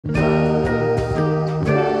Hello,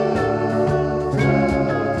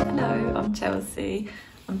 I'm Chelsea.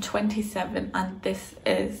 I'm 27 and this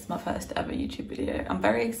is my first ever YouTube video. I'm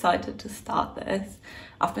very excited to start this.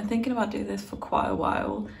 I've been thinking about doing this for quite a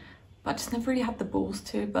while, but I just never really had the balls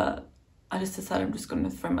to, but I just decided I'm just going to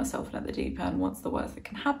throw myself in at the deep end. What's the worst that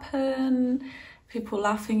can happen? People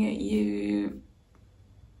laughing at you.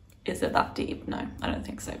 Is it that deep? No, I don't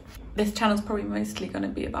think so. This channel's probably mostly going to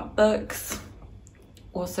be about books.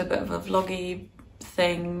 Also a bit of a vloggy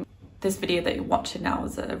thing. This video that you're watching now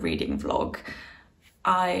is a reading vlog.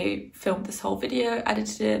 I filmed this whole video,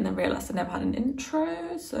 edited it, and then realised I never had an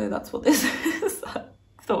intro, so that's what this is. I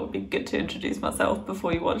thought it would be good to introduce myself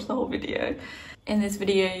before you watch the whole video. In this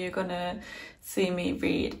video you're gonna see me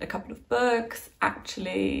read a couple of books,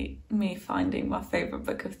 actually me finding my favourite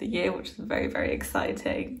book of the year, which is very, very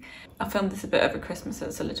exciting. I filmed this a bit over Christmas, so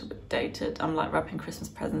it's a little bit dated. I'm like wrapping Christmas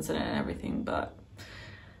presents in it and everything, but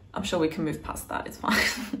I'm sure we can move past that, it's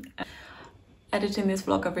fine. Editing this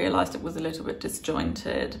vlog, I realised it was a little bit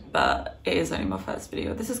disjointed, but it is only my first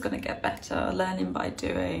video. This is going to get better, learning by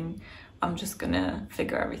doing. I'm just going to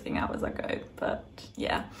figure everything out as I go, but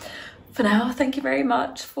yeah. For now, thank you very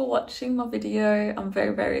much for watching my video. I'm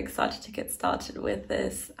very, very excited to get started with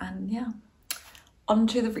this, and yeah, on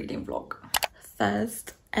to the reading vlog.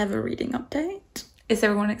 First ever reading update. Is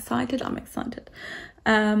everyone excited? I'm excited.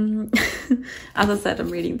 As I said, I'm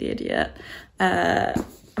reading The Idiot.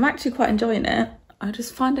 I'm actually quite enjoying it. I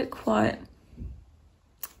just find it quite,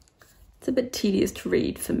 it's a bit tedious to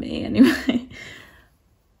read for me anyway.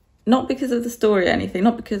 Not because of the story or anything,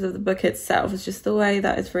 not because of the book itself, it's just the way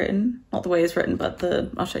that it's written. Not the way it's written, but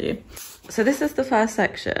I'll show you. So this is the first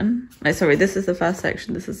section. No, sorry, this is the first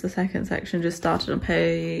section. This is the second section, just started on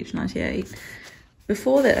page 98.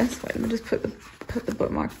 Before this, wait, let me just put the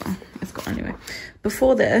bookmark on. It's gone anyway.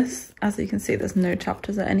 Before this, as you can see, there's no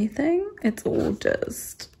chapters or anything. It's all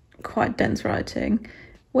just quite dense writing,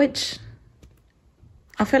 which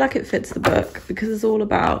I feel like it fits the book because it's all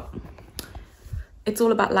about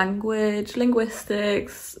language,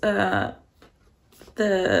 linguistics, the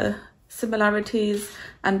similarities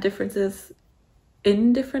and differences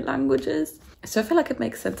in different languages. So I feel like it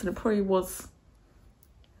makes sense, and it probably was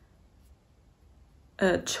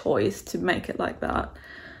a choice to make it like that.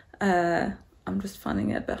 I'm just finding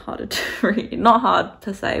it a bit harder to read. Not hard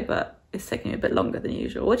per se, but it's taking me a bit longer than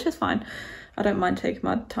usual, which is fine. I don't mind taking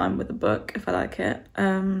my time with a book if I like it.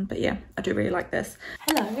 But yeah, I do really like this.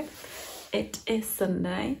 Hello, it is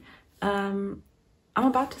Sunday. I'm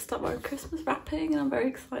about to start my Christmas wrapping and I'm very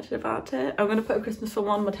excited about it. I'm going to put a Christmas film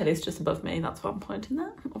on. My telly's just above me, that's why I'm pointing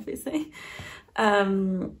at, obviously.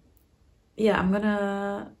 Yeah, I'm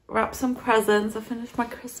gonna wrap some presents. I finished my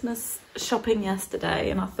Christmas shopping yesterday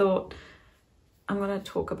and I thought I'm gonna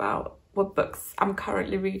talk about what books I'm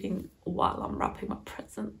currently reading while I'm wrapping my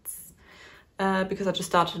presents, because I just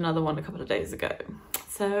started another one a couple of days ago.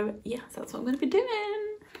 So yeah, so that's what I'm gonna be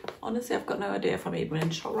doing. Honestly, I've got no idea if I'm even in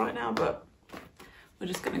shop right now, but we're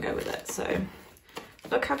just gonna go with it. So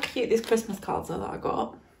look how cute these Christmas cards are that I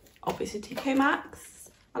got. Obviously TK Maxx.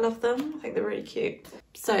 I love them. I think they're really cute.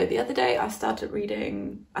 So the other day I started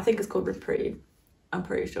reading, I think it's called Reprieve, I'm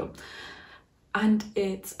pretty sure. And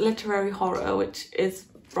it's literary horror, which is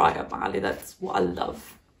right up my alley. That's what I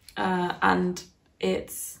love. And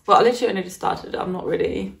it's, well, I literally only just started. I'm not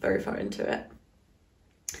really very far into it.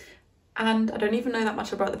 And I don't even know that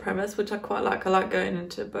much about the premise, which I quite like. I like going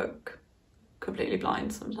into a book completely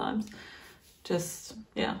blind sometimes. Just,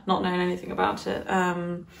 yeah, not knowing anything about it.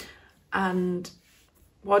 And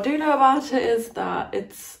what I do know about it is that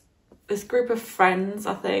it's this group of friends,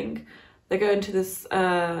 I think. They go into this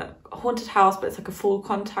haunted house, but it's like a full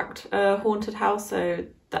contact haunted house. So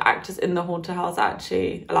the actors in the haunted house are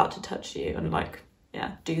actually allowed to touch you and like,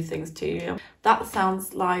 yeah, do things to you. That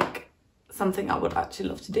sounds like something I would actually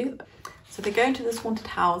love to do. So they go into this haunted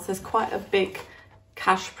house. There's quite a big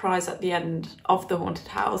cash prize at the end of the haunted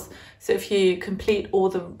house. So if you complete all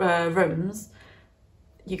the rooms,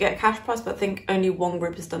 you get a cash prize, but I think only one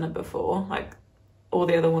group has done it before. Like all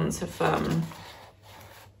the other ones have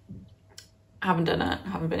haven't done it,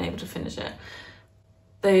 haven't been able to finish it.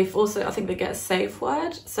 They've also, I think they get a safe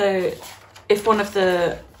word. So if one of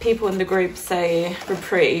the people in the group say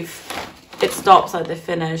reprieve, it stops, like they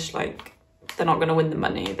finish, like they're not going to win the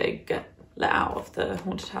money, they get let out of the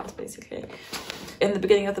haunted house basically. In the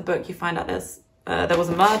beginning of the book you find out there was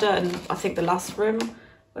a murder in, I think, the last room.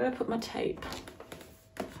 Where did I put my tape?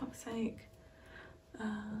 For fuck's sake.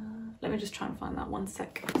 Let me just try and find that one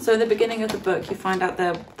sec. So in the beginning of the book you find out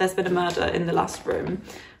there's been a murder in the last room.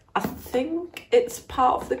 I think it's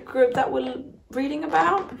part of the group that we're reading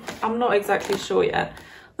about. I'm not exactly sure yet.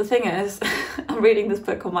 the thing is, I'm reading this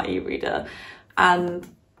book on my e-reader and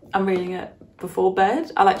I'm reading it before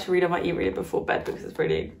bed. I like to read on my e-reader before bed because it's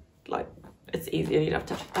really, like, it's easier. You don't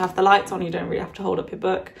have to have the lights on, you don't really have to hold up your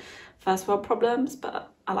book. First world problems,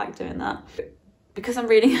 but I like doing that. Because I'm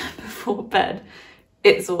reading it before bed,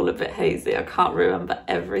 it's all a bit hazy. I can't remember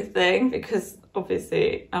everything because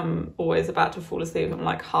obviously I'm always about to fall asleep. I'm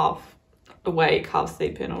like half awake, half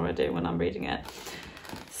sleeping already when I'm reading it.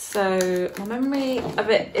 So my memory of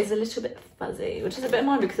it is a little bit fuzzy, which is a bit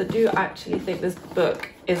annoying because I do actually think this book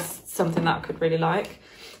is something that I could really like.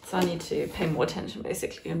 So I need to pay more attention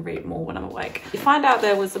basically and read more when I'm awake. You find out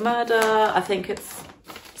there was a murder. I think it's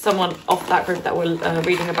someone off that group that we're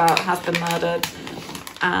reading about has been murdered.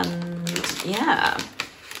 And yeah,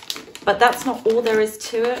 but that's not all there is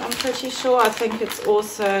to it, I'm pretty sure. I think it's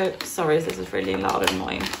also, sorry, this is really loud and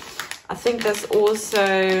annoying. I think there's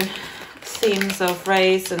also themes of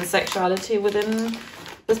race and sexuality within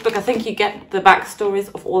this book. I think you get the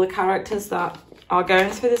backstories of all the characters that are going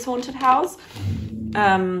through this haunted house.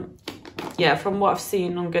 Yeah, from what I've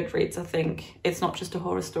seen on Goodreads, I think it's not just a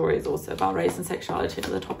horror story, it's also about race and sexuality and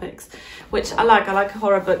other topics, which I like. I like a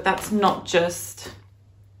horror book that's not just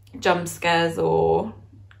jump scares or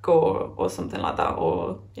gore or something like that,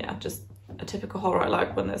 or yeah, just a typical horror. I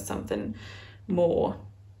like when there's something more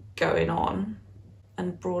going on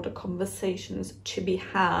and broader conversations to be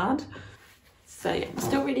had. So yeah, I'm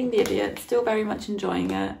still reading The Idiot, still very much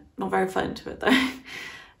enjoying it. Not very far into it though.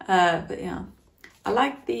 But yeah, I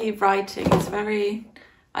like the writing. It's very,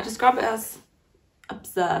 I describe it as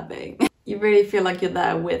observing. You really feel like you're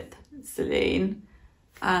there with Celine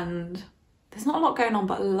and there's not a lot going on,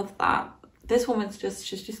 but I love that. This woman's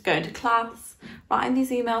she's just going to class, writing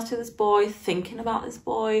these emails to this boy, thinking about this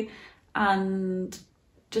boy, and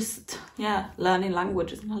just, yeah, learning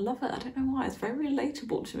languages, and I love it. I don't know why, it's very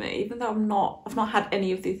relatable to me, even though I've not had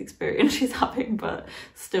any of these experiences she's having, but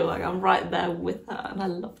still, like, I'm right there with her, and I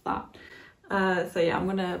love that. So yeah, I'm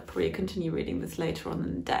gonna probably continue reading this later on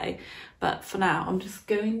in the day, but for now, I'm just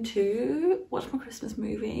going to watch my Christmas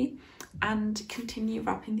movie and continue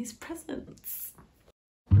wrapping these presents.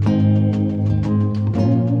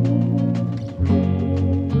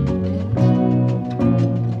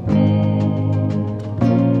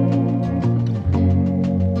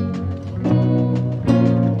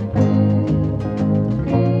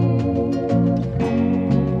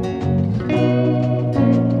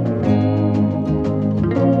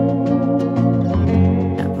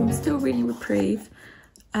 Reprieve.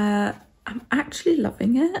 I'm actually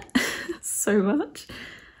loving it so much.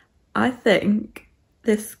 I think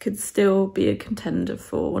this could still be a contender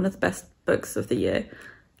for one of the best books of the year,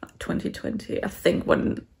 2020. I think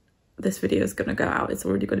when this video is going to go out, it's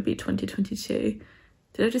already going to be 2022.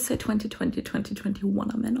 Did I just say 2020,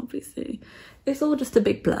 2021? I meant, obviously. It's all just a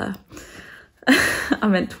big blur. I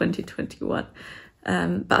meant 2021.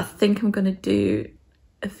 But I think I'm going to do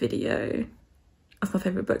a video of my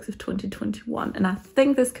favourite books of 2021, and I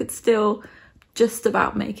think this could still just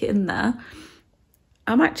about make it in there.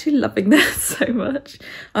 I'm actually loving this so much.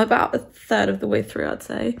 I'm about a third of the way through, I'd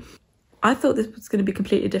say. I thought this was going to be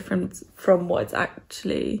completely different from what it's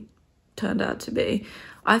actually turned out to be.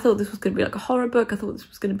 I thought this was going to be like a horror book. I thought this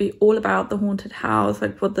was going to be all about the haunted house,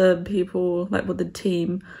 like what the people, like what the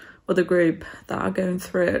team or the group that are going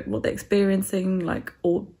through it, what they're experiencing, like,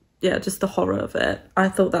 all, yeah, just the horror of it. I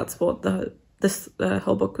thought that's what this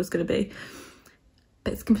whole book was going to be,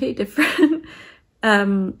 but it's completely different.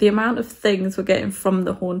 The amount of things we're getting from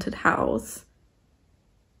the haunted house,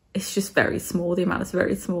 it's just very small. The amount is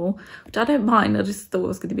very small, which I don't mind. I just thought it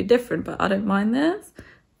was going to be different, but I don't mind this.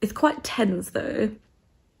 It's quite tense though,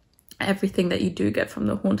 everything that you do get from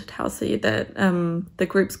the haunted house. So the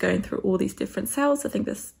group's going through all these different cells. I think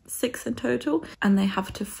there's 6 in total, and they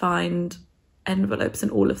have to find envelopes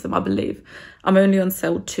in all of them, I believe. I'm only on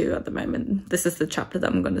cell 2 at the moment. This is the chapter that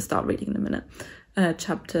I'm going to start reading in a minute.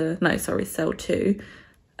 Cell 2.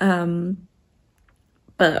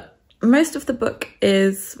 But most of the book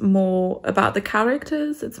is more about the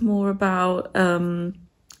characters. It's more about the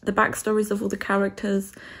backstories of all the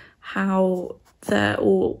characters, how they're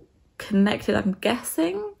all connected, I'm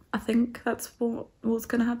guessing. I think that's what's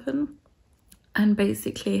going to happen. And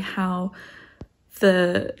basically how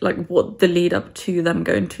what the lead up to them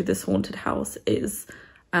going to this haunted house is,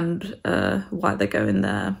 and why they're going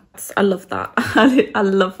there. I love that. I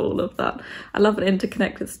love all of that. I love an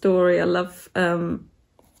interconnected story. I love when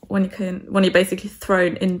you're basically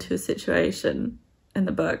thrown into a situation in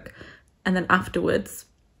the book, and then afterwards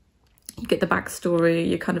you get the backstory,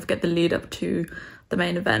 you kind of get the lead up to the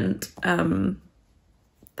main event.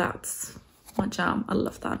 That's my jam. I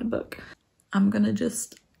love that in a book. I'm gonna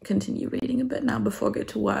just continue reading a bit now before I go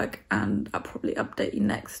to work, and I'll probably update you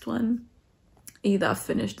next one. Either I've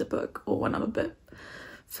finished the book or when I'm a bit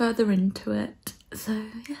further into it. So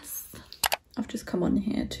yes, I've just come on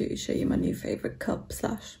here to show you my new favourite cup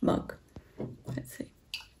slash mug. Let's see.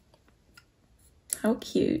 How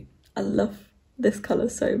cute. I love this colour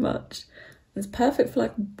so much. It's perfect for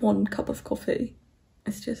like 1 cup of coffee.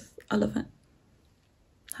 It's just, I love it.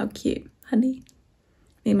 How cute. Honey.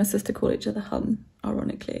 Me and my sister call each other Hun,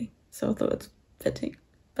 ironically. So I thought it's fitting,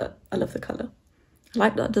 but I love the colour. I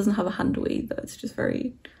like that it doesn't have a handle either. It's just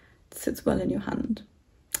very, it sits well in your hand.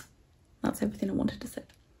 That's everything I wanted to say.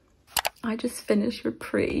 I just finished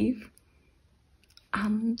Reprieve,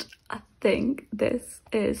 and I think this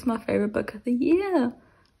is my favourite book of the year.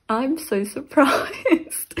 I'm so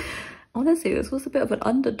surprised. Honestly, this was a bit of an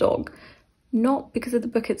underdog. Not because of the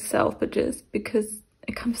book itself, but just because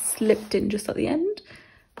it kind of slipped in just at the end.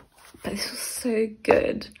 But this was so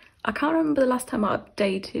good. I can't remember the last time I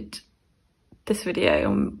updated this video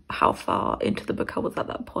on how far into the book I was at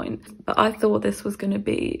that point. But I thought this was going to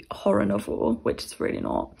be a horror novel, which it's really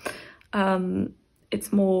not.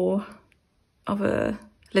 It's more of a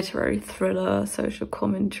literary thriller, social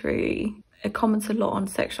commentary. It comments a lot on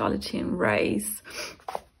sexuality and race.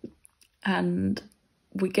 And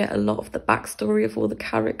we get a lot of the backstory of all the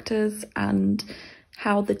characters and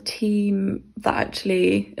how the team that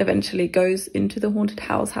actually eventually goes into the haunted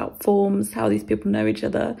house, how it forms, how these people know each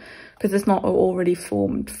other, because it's not an already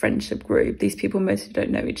formed friendship group. These people mostly don't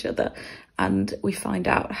know each other, and we find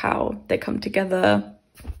out how they come together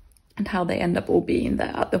and how they end up all being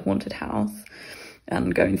there at the haunted house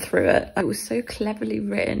and going through it. It was so cleverly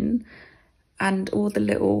written, and all the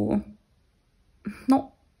little,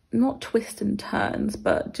 not twists and turns,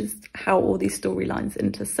 but just how all these storylines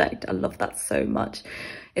intersect. I love that so much.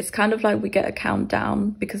 It's kind of like we get a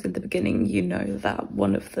countdown, because in the beginning you know that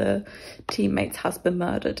one of the teammates has been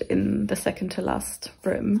murdered in the second to last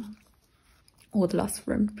room, or the last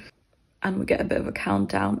room, and we get a bit of a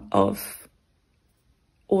countdown of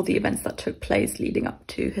all the events that took place leading up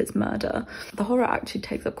to his murder. The horror actually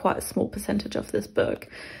takes up quite a small percentage of this book.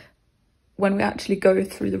 When we actually go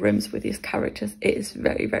through the rooms with these characters, it is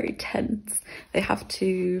very, very tense. They have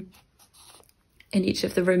to, in each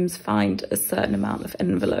of the rooms, find a certain amount of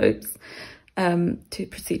envelopes to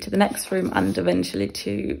proceed to the next room, and eventually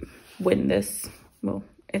to win this, well,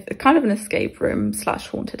 it's kind of an escape room slash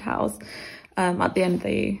haunted house. At the end,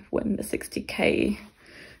 they win the 60k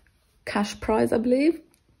cash prize, I believe.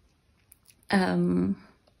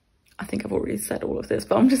 I think I've already said all of this,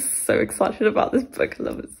 but I'm just so excited about this book. I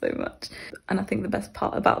love it so much. And I think the best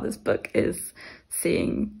part about this book is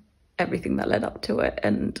seeing everything that led up to it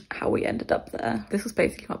and how we ended up there. This was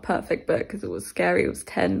basically my perfect book because it was scary, it was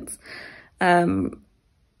tense. Add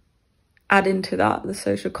into that the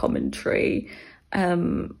social commentary.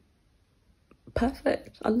 Perfect.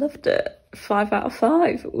 I loved it. 5 out of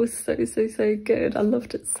 5. It was so, so, so good. I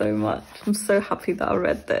loved it so much. I'm so happy that I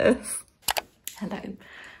read this. Hello.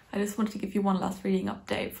 I just wanted to give you one last reading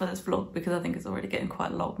update for this vlog because I think it's already getting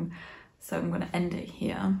quite long. So I'm going to end it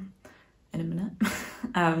here in a minute.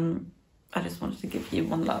 I just wanted to give you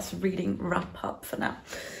one last reading wrap up for now.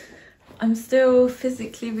 I'm still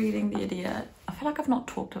physically reading The Idiot. I feel like I've not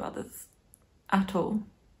talked about this at all.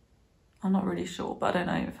 I'm not really sure, but I don't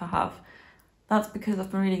know if I have. That's because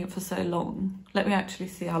I've been reading it for so long. Let me actually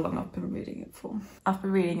see how long I've been reading it for. I've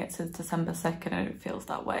been reading it since December 2nd and it feels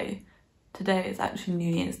that way. Today is actually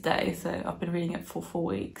New Year's Day, so I've been reading it for 4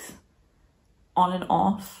 weeks. On and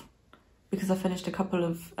off, because I finished a couple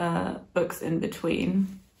of books in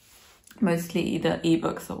between. Mostly either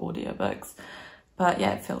ebooks or audiobooks. But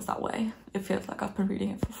yeah, it feels that way. It feels like I've been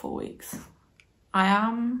reading it for 4 weeks. I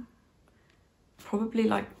am probably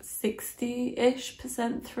like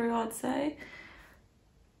 60-ish% through, I'd say.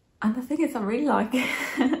 And the thing is, I really like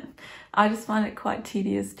it. I just find it quite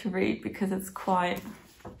tedious to read because it's quite...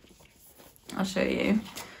 I'll show you.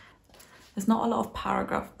 There's not a lot of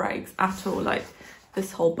paragraph breaks at all. Like,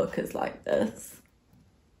 this whole book is like this.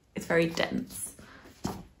 It's very dense.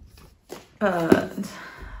 But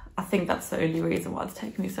I think that's the only reason why it's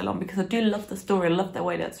taken me so long, because I do love the story. I love the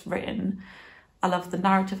way that's written. I love the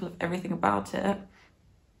narrative, I love everything about it.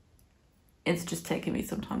 It's just taking me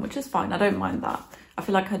some time, which is fine. I don't mind that. I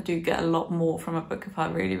feel like I do get a lot more from a book if I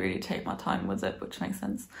really, really take my time with it, which makes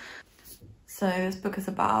sense. So this book is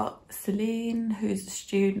about Celine, who's a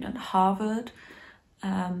student at Harvard.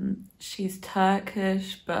 She's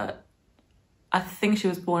Turkish, but I think she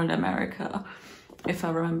was born in America, if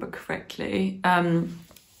I remember correctly.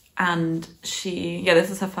 And she,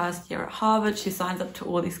 this is her first year at Harvard. She signs up to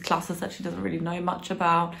all these classes that she doesn't really know much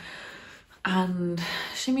about. and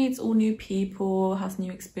she meets all new people, has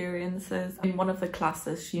new experiences. In one of the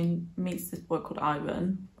classes she meets this boy called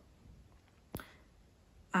Ivan,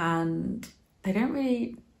 and they don't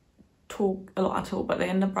really talk a lot at all, but they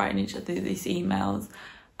end up writing each other these emails,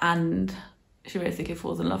 and she basically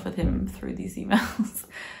falls in love with him through these emails.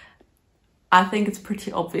 I think it's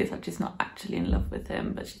pretty obvious that she's not actually in love with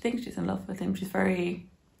him, but she thinks she's in love with him. She's very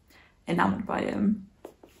enamored by him.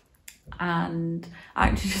 And I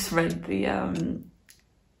actually just read the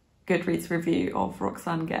Goodreads review of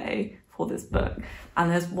Roxane Gay for this book,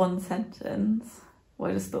 and there's one sentence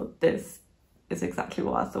where I just thought, this is exactly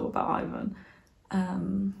what I thought about Ivan.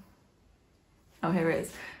 Oh, here it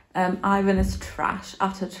is. Ivan is trash,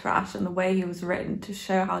 utter trash, and the way he was written to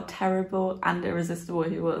show how terrible and irresistible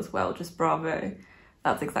he was, well, just bravo.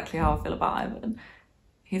 That's exactly how I feel about Ivan.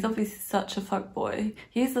 He's obviously such a fuckboy.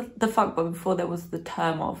 He's the fuckboy before there was the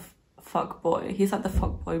term of fuckboy. He's like the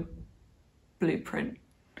fuckboy blueprint,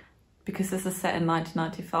 because this is set in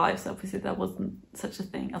 1995, so obviously there wasn't such a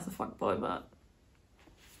thing as a fuckboy. But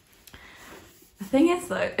the thing is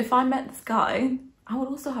though, if I met this guy, I would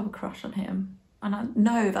also have a crush on him. And I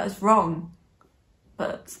know that is wrong,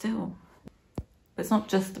 but still. But it's not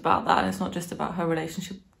just about that, and it's not just about her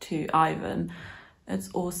relationship to Ivan. It's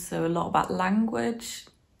also a lot about language.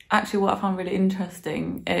 Actually, what I found really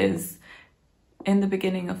interesting is in the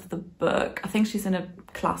beginning of the book, I think she's in a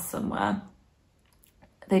class somewhere,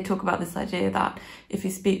 they talk about this idea that if you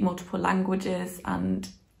speak multiple languages and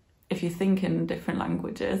if you think in different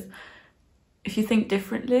languages, if you think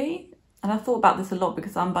differently, and I've thought about this a lot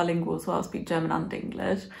because I'm bilingual as well, I speak German and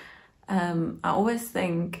English. I always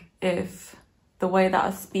think if the way that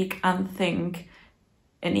I speak and think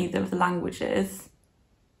in either of the languages,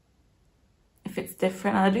 if it's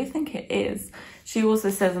different, and I do think it is. She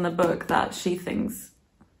also says in the book that she thinks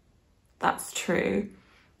that's true.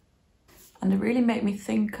 And it really made me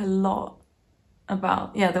think a lot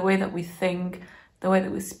about, yeah, the way that we think, the way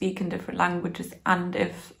that we speak in different languages, and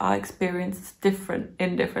if our experience is different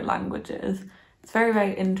in different languages. It's very,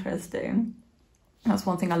 very interesting. That's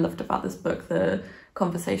one thing I loved about this book, the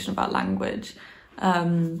conversation about language.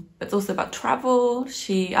 But it's also about travel.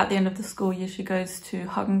 She, at the end of the school year, she goes to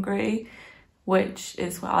Hungary, which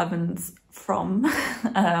is where Ivan's from.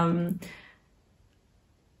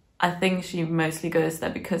 I think she mostly goes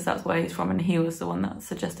there because that's where he's from, and he was the one that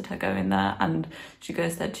suggested her going there. And she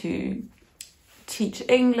goes there to teach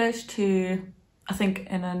English to, I think,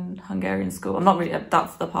 in a Hungarian school. I'm not really,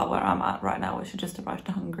 that's the part where I'm at right now, where she just arrived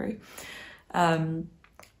to Hungary. And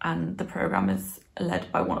the program is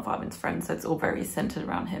led by one of Ivan's friends, so it's all very centered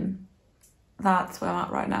around him. That's where I'm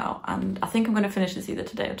at right now, and I think I'm going to finish this either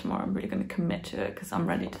today or tomorrow. I'm really going to commit to it because I'm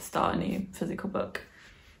ready to start a new physical book.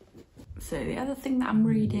 So the other thing that I'm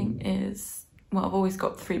reading is, well, I've always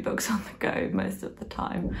got 3 books on the go most of the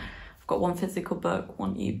time. I've got 1 physical book,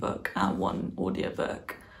 1 ebook, and 1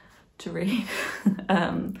 audiobook to read.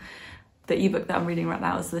 The ebook that I'm reading right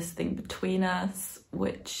now is This Thing Between Us,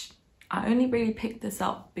 which I only really picked this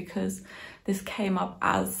up because this came up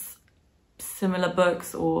as similar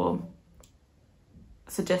books or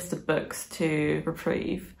suggested books to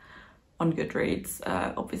Reprieve on Goodreads.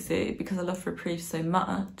 Obviously, because I love Reprieve so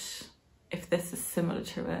much, if this is similar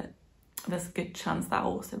to it, there's a good chance that I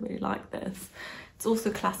also really like this. It's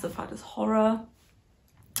also classified as horror.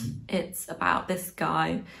 It's about this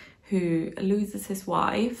guy who loses his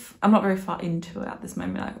wife. I'm not very far into it at this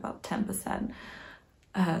moment, like about 10%.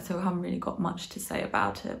 So I haven't really got much to say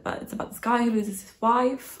about it, but it's about this guy who loses his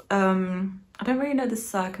wife. I don't really know the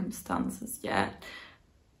circumstances yet,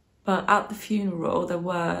 but at the funeral there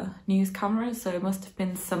were news cameras, so it must have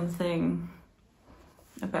been something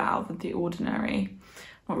a bit out of the ordinary.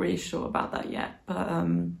 Not really sure about that yet, but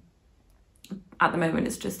at the moment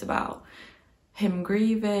it's just about him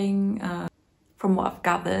grieving. From what I've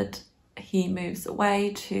gathered, he moves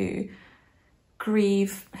away to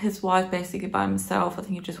grieve his wife basically by himself. I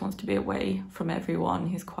think he just wants to be away from everyone.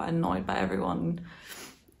 He's quite annoyed by everyone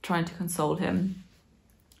trying to console him.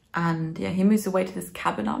 And yeah, he moves away to this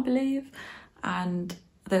cabin, I believe. And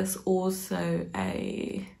there's also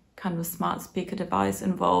a kind of a smart speaker device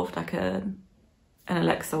involved, like an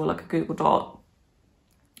Alexa or like a Google Dot.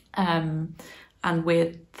 And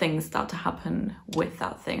weird things start to happen with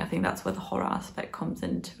that thing. I think that's where the horror aspect comes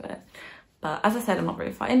into it. But as I said, I'm not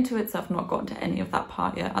really far into it, so I've not gotten to any of that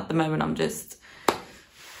part yet. At the moment, I'm just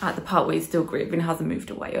at the part where he's still grieving, hasn't moved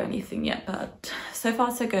away or anything yet. But so far,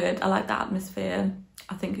 so good. I like the atmosphere.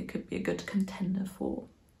 I think it could be a good contender for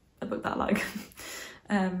a book that I like.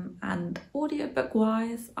 And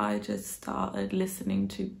audiobook-wise, I just started listening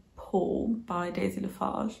to Paul by Daisy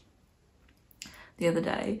Lafarge the other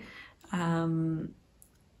day. I'm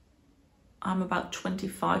about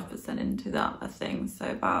 25% into that, I think, so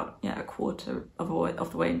about, yeah, a quarter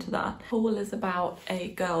of the way into that. Paul is about a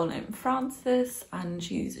girl named Frances, and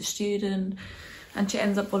she's a student, and she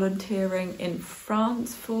ends up volunteering in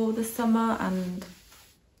France for the summer, and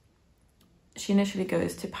she initially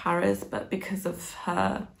goes to Paris, but because of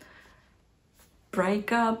her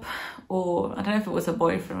breakup, or I don't know if it was a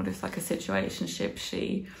boyfriend or just like a situationship,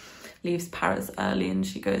 she leaves Paris early and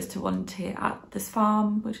she goes to volunteer at this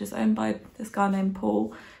farm, which is owned by this guy named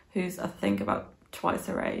Paul, who's I think about twice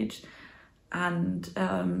her age. And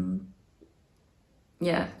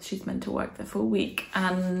yeah, she's meant to work there for a week.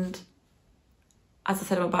 And as I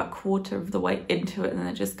said, I'm about a quarter of the way into it, and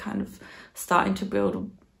they're just kind of starting to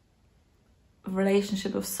build a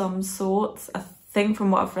relationship of some sorts. I think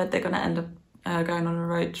from what I've read, they're going to end up going on a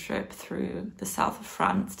road trip through the south of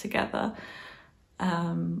France together.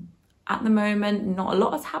 At the moment, not a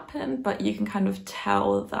lot has happened, but you can kind of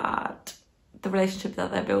tell that the relationship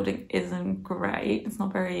that they're building isn't great. It's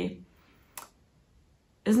not very,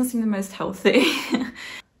 it doesn't seem the most healthy.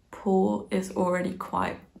 Paul is already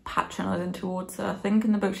quite patronising towards her. I think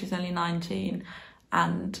in the book she's only 19,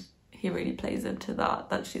 and he really plays into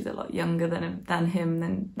that she's a lot younger than him,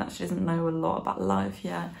 and that she doesn't know a lot about life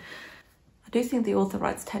yet. I do think the author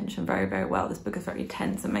writes tension very, very well. This book is very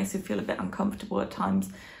tense and makes you feel a bit uncomfortable at times,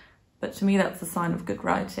 but to me that's a sign of good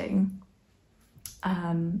writing.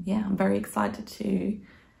 Yeah, I'm very excited to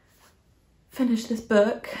finish this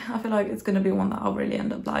book. I feel like it's going to be one that I'll really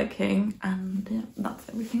end up liking, and yeah, that's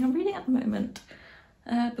everything I'm reading at the moment.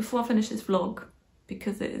 Before I finish this vlog,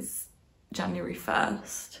 because it is January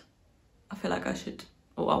 1st, I feel like I should,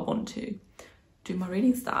 or I want to, do my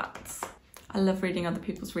reading stats. I love reading other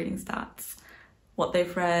people's reading stats. What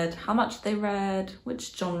they've read, how much they read,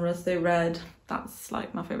 which genres they read. That's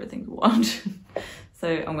like my favourite thing to watch. So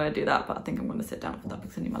I'm going to do that, but I think I'm going to sit down for that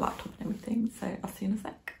because I need my laptop and everything. So I'll see you in a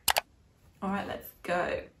sec. All right, let's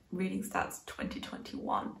go. Reading stats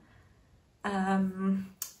 2021.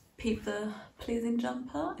 Peep the pleasing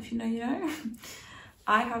jumper, if you know, you know.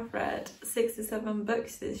 I have read 67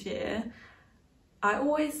 books this year. I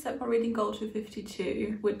always set my reading goal to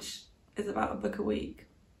 52, which is about a book a week.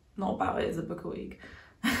 Not about, it is a book a week.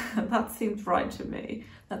 That seems right to me.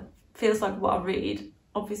 That feels like what I read.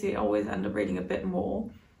 Obviously I always end up reading a bit more,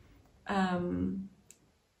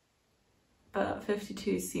 but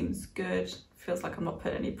 52 seems good. Feels like I'm not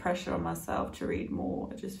putting any pressure on myself to read more.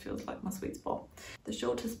 It just feels like my sweet spot. The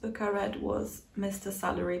shortest book I read was Mr.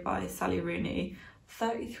 Salary by Sally Rooney,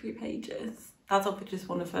 33 pages. That's obviously just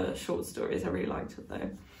one of her short stories. I really liked it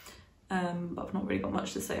though, but I've not really got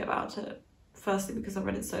much to say about it. Firstly because I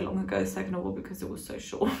read it so long ago, second of all because it was so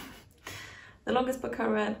short. The longest book I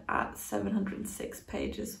read at 706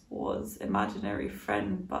 pages was Imaginary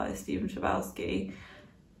Friend by Stephen Chbosky.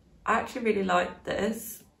 I actually really liked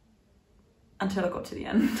this until I got to the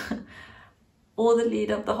end. All the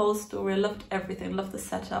lead up, the whole story, I loved everything. I loved the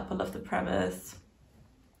setup, I loved the premise.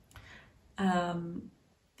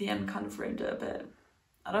 The end kind of ruined it a bit.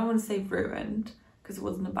 I don't want to say ruined because it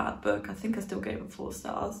wasn't a bad book. I think I still gave it 4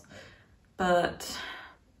 stars, but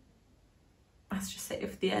let's just say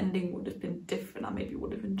if the ending would have been different, I maybe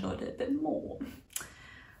would have enjoyed it a bit more.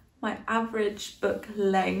 My average book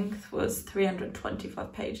length was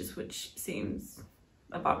 325 pages, which seems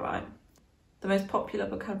about right. The most popular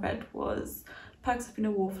book I read was Perks of Being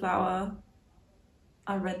a Wallflower.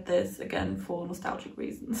 I read this again for nostalgic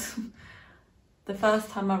reasons. The first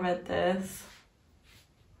time I read this,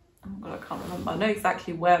 oh god, I can't remember. I know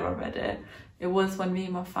exactly where I read it. It was when me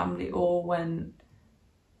and my family all went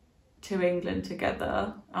to England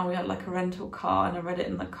together, and we had like a rental car, and I read it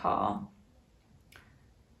in the car.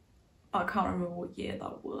 I can't remember what year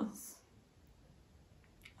that was.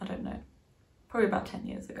 I don't know. Probably about 10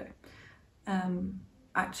 years ago.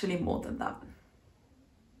 Actually more than that.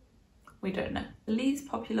 We don't know. The least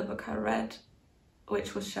popular book I read,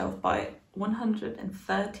 which was shelved by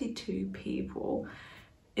 132 people,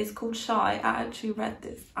 is called Shy. I actually read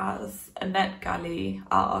this as a NetGalley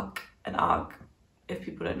ARC. An ARC, if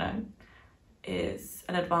people don't know, is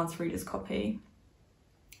an advanced reader's copy.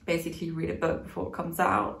 Basically you read a book before it comes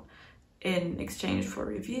out in exchange for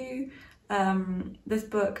a review. This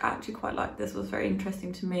book, I actually quite like. This was very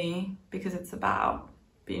interesting to me because it's about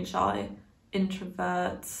being shy,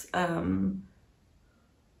 introverts,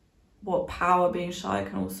 what power being shy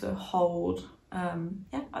can also hold.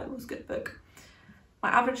 Yeah, it was a good book. My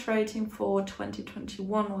average rating for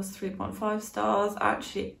 2021 was 3.5 stars. I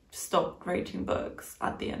actually stopped rating books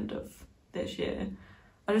at the end of this year.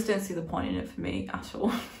 I just don't see the point in it for me at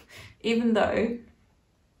all. Even though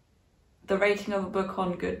the rating of a book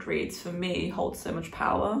on Goodreads for me holds so much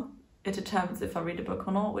power. It determines if I read a book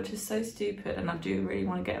or not, which is so stupid, and I do really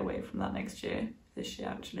want to get away from that this year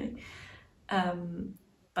actually.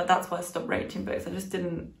 But that's why I stopped rating books.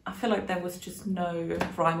 I feel like there was just no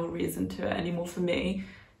rhyme or reason to it anymore for me.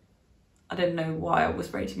 I didn't know why I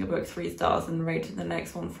was rating a book 3 stars and rating the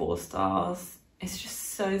next one 4 stars. It's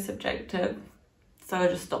just so subjective, so I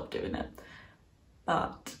just stopped doing it.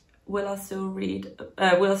 But will I still rate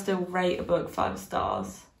a book 5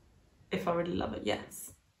 stars if I really love it?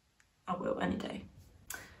 Yes, I will, any day.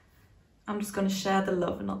 I'm just going to share the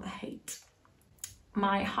love and not the hate.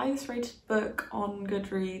 My highest rated book on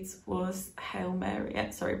Goodreads was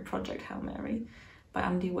Project Hail Mary by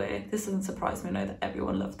Andy Weir. This doesn't surprise me, I know that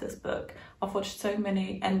everyone loved this book. I've watched so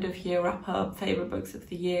many end of year wrap up favourite books of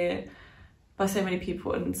the year by so many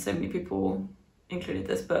people, and so many people included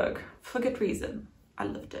this book for good reason. I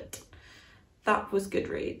loved it. That was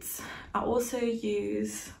Goodreads. I also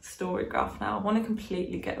use Storygraph now. I want to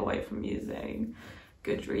completely get away from using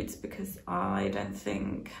Goodreads because I don't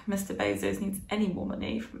think Mr. Bezos needs any more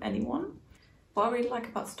money from anyone. What I really like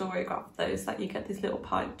about Storygraph though is that you get these little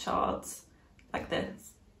pie charts like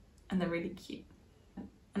this, and they're really cute.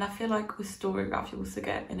 And I feel like with Storygraph you also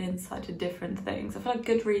get an insight to different things. I feel like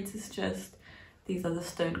Goodreads is just, these are the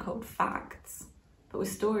stone cold facts. But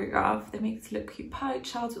with Storygraph, they make this little cute pie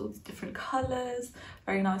charts with all these different colours,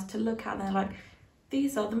 very nice to look at. And they're like,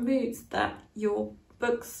 these are the moods that your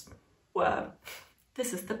books were.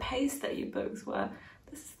 This is the pace that your books were.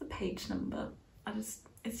 This is the page number. I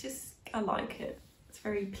like it. It's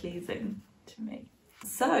very pleasing to me.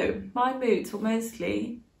 So my moods were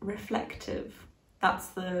mostly reflective. That's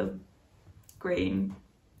the green,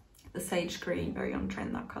 the sage green, very on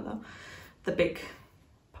trend, that colour. The big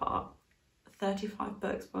part. 35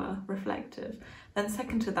 books were reflective. Then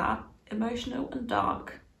second to that, emotional and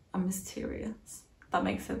dark and mysterious. That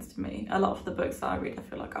makes sense to me. A lot of the books that I read I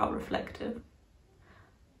feel like are reflective.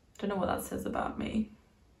 Don't know what that says about me.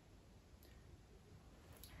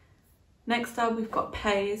 Next up we've got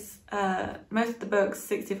pace. Most of the books,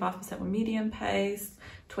 65% were medium paced,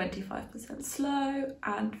 25% slow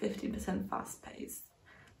and 15% fast paced.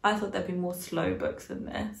 I thought there'd be more slow books than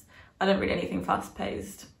this. I don't read anything fast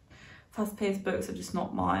paced. Fast paced books are just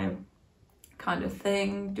not my kind of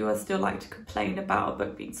thing. Do I still like to complain about a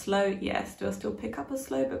book being slow? Yes. Do I still pick up a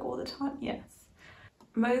slow book all the time? Yes.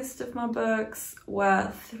 Most of my books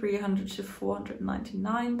were 300 to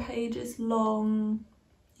 499 pages long.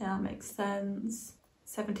 Yeah, that makes sense.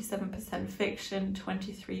 77% fiction,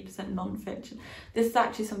 23% non-fiction. This is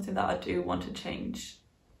actually something that I do want to change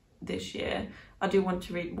this year. I do want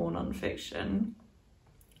to read more non-fiction.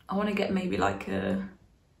 I want to get maybe like a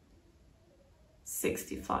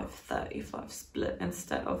 65-35 split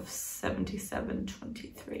instead of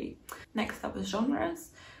 77-23. Next up is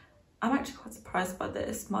genres. I'm actually quite surprised by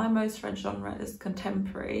this. My most read genre is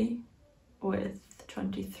contemporary with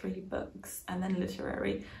 23 books, and then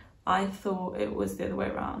literary. I thought it was the other way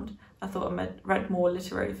around. I thought I read more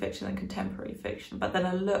literary fiction than contemporary fiction, but then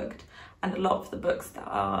I looked and a lot of the books that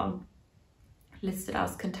are listed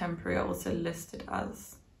as contemporary are also listed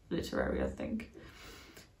as literary, I think.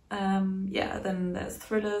 Yeah, then there's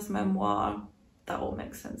thrillers, memoir, that all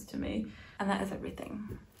makes sense to me. And that is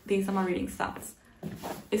everything. These are my reading stats.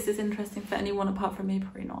 Is this interesting for anyone apart from me?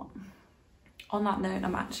 Probably not. On that note,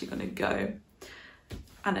 I'm actually going to go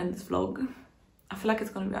and end this vlog. I feel like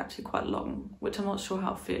it's going to be actually quite long, which I'm not sure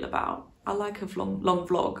how I feel about. I like a long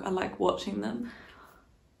vlog. I like watching them.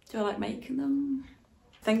 Do I like making them?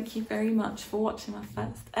 Thank you very much for watching my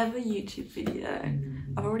first ever YouTube video.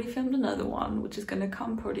 I've already filmed another one, which is going to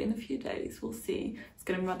come probably in a few days. We'll see. It's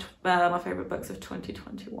going to be my favourite books of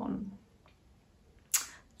 2021.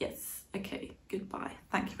 Yes. Okay. Goodbye.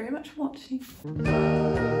 Thank you very much for watching.